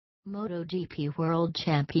MotoGP World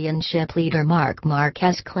Championship leader Marc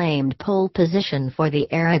Marquez claimed pole position for the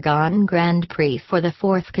Aragon Grand Prix for the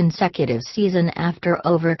fourth consecutive season after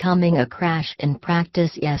overcoming a crash in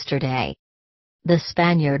practice yesterday. The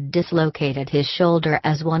Spaniard dislocated his shoulder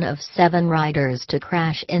as one of 7 riders to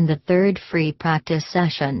crash in the third free practice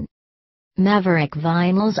session. Maverick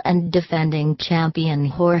Vinales and defending champion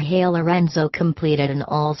Jorge Lorenzo completed an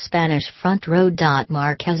all-Spanish front row.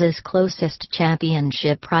 Marquez's closest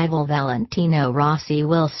championship rival Valentino Rossi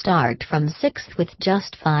will start from 6th with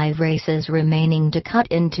just 5 races remaining to cut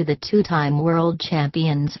into the two-time world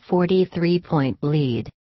champion's 43-point lead.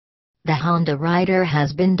 The Honda rider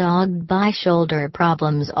has been dogged by shoulder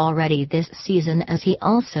problems already this season, as he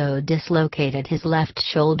also dislocated his left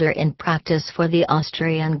shoulder in practice for the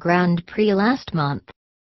Austrian Grand Prix last month.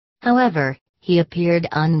 However, he appeared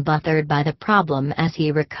unbothered by the problem as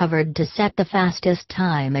he recovered to set the fastest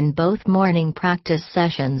time in both morning practice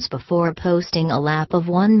sessions before posting a lap of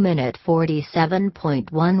 1 minute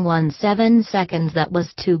 47.117 seconds that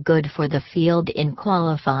was too good for the field in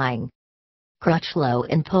qualifying. Crutchlow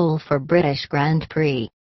in pole for British Grand Prix.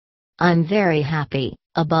 "I'm very happy,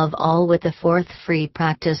 above all with the fourth free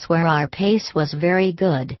practice where our pace was very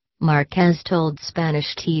good," Marquez told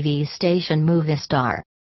Spanish TV station Movistar.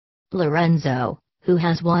 Lorenzo, who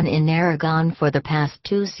has won in Aragon for the past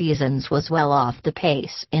 2 seasons, was well off the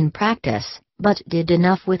pace in practice, but did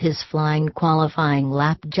enough with his flying qualifying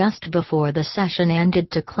lap just before the session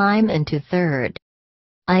ended to climb into third.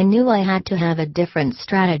 "I knew I had to have a different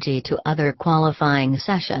strategy to other qualifying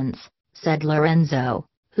sessions," said Lorenzo,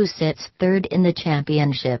 who sits third in the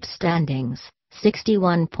championship standings,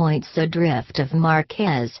 61 points adrift of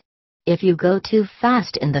Marquez. "If you go too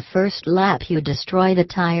fast in the first lap you destroy the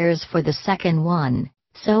tires for the second one,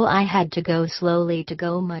 so I had to go slowly to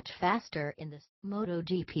go much faster in the."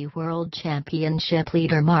 MotoGP World Championship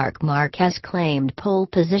leader Marc Marquez claimed pole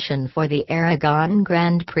position for the Aragon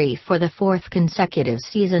Grand Prix for the fourth consecutive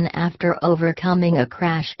season after overcoming a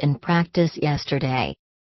crash in practice yesterday.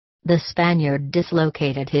 The Spaniard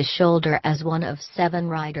dislocated his shoulder as one of 7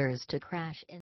 riders to crash in